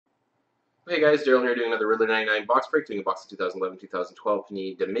Hey guys, Daryl here doing another Riddler 99 box break, doing a box of 2011-2012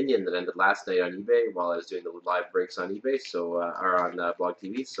 Panini Dominion that ended last night on eBay while I was doing the live breaks on eBay, or on Blog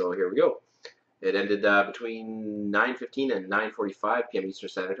TV, so here we go. It ended between 9:15 and 9:45 p.m. Eastern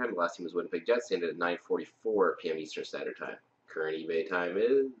Standard Time. The last team was Winnipeg Jets. They ended at 9:44 p.m. Eastern Standard Time. Current eBay time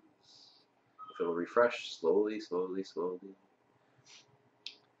is... If it will refresh, slowly. Sometimes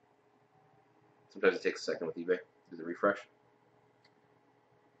it takes a second with eBay. Does it refresh?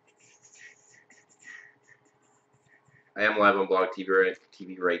 I am live on Blog TV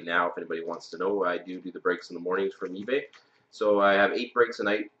right now. If anybody wants to know, I do the breaks in the mornings from eBay. So I have 8 breaks a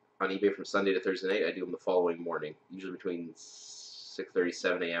night on eBay from Sunday to Thursday night. I do them the following morning, usually between 6:30,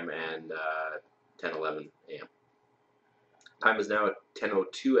 7 a.m. and 10, 11 a.m. Time is now at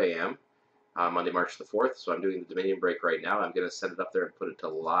 10:02 a.m. Monday, March the 4th. So I'm doing the Dominion break right now. I'm going to set it up there and put it to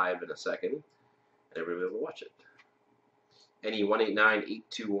live in a second, and everybody will watch it. Any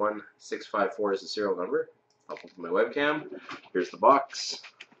 189-821-654 is the serial number. I'll open my webcam. Here's the box.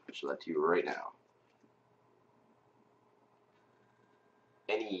 I'll show that to you right now.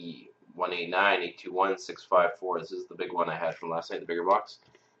 Any 189-821-654. This is the big one I had from last night, the bigger box.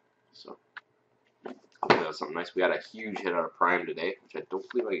 So, hopefully that was something nice. We got a huge hit out of Prime today, which I don't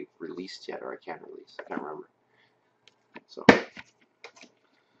believe I released yet, or I can't release. I can't remember. So,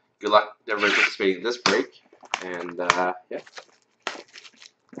 good luck to everybody participating in this break. And, yeah.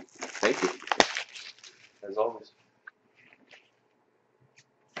 Thank you. As always.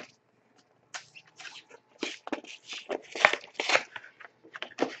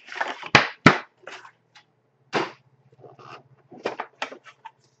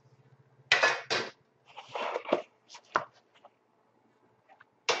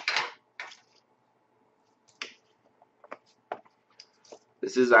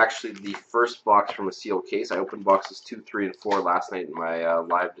 This is actually the first box from a sealed case. I opened boxes 2, 3, and 4 last night in my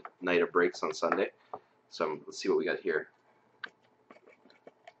live night of breaks on Sunday. So let's see what we got here.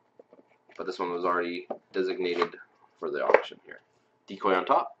 But this one was already designated for the auction here. Decoy on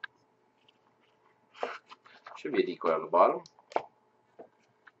top. Should be a decoy on the bottom.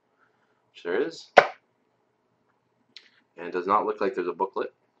 Which there is. And it does not look like there's a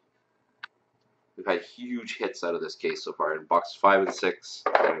booklet. We've had huge hits out of this case so far. In boxes 5 and 6,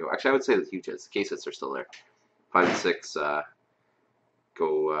 actually I would say the huge hits. The case hits are still there. 5 and 6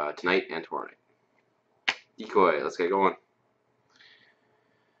 go tonight and tomorrow night. Decoy, let's get going.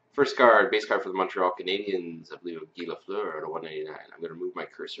 First card, base card for the Montreal Canadiens, I believe of Guy Lafleur at a 199. I'm going to move my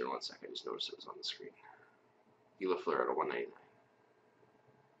cursor in 1 second. I just noticed it was on the screen. Guy Lafleur at a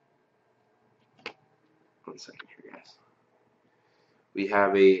 199. 1 second here, guys. We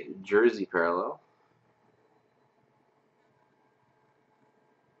have a jersey parallel.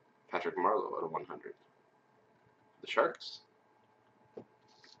 Patrick Marleau at a 100. The Sharks.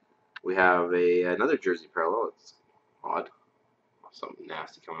 We have another jersey parallel. It's odd. Something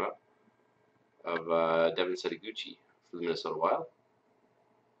nasty coming up. Of Devin Setoguchi for the Minnesota Wild.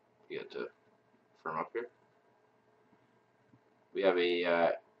 You got to firm up here. We have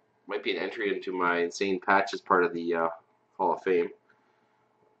might be an entry into my insane patch as part of the Hall of Fame.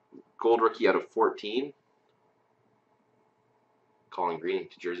 Gold rookie out of 14. Colin Green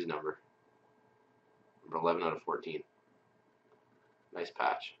to jersey number 11 out of 14. Nice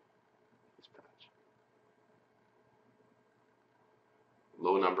patch.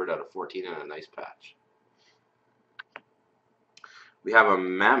 Low numbered out of 14 and a nice patch. We have a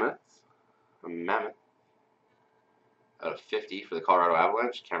mammoth out of 50 for the Colorado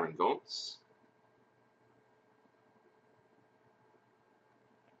Avalanche, Cameron Gontz.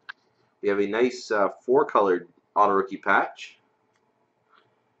 We have a nice 4-colored auto rookie patch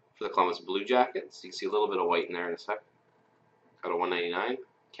for the Columbus Blue Jackets. You can see a little bit of white in there in a sec. Out of 199,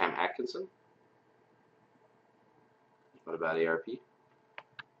 Cam Atkinson. Not a bad ARP.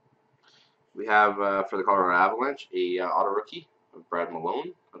 We have for the Colorado Avalanche a auto rookie of Brad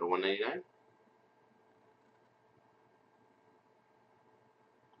Malone out of 199.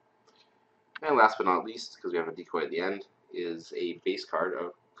 And last but not least, because we have a decoy at the end, is a base card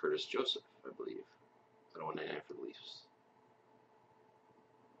of Curtis Joseph, I believe, out of 199 for the Leafs.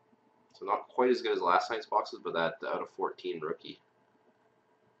 So not quite as good as last night's boxes, but that out of 14 rookie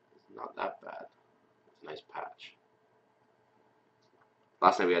is not that bad. It's a nice patch.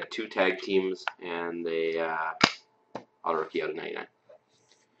 Last night we had 2 tag teams and a auto rookie out of 99.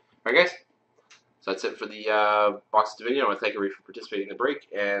 Alright guys, so that's it for the box of Dominion. I want to thank everybody for participating in the break,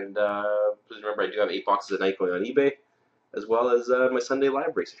 and please remember I do have 8 boxes a night going on eBay, as well as my Sunday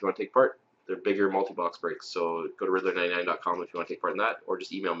live breaks if you want to take part. They're bigger multi-box breaks, so go to Riddler99.com if you want to take part in that, or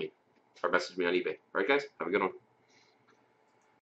just email me or message me on eBay. Alright guys, have a good one.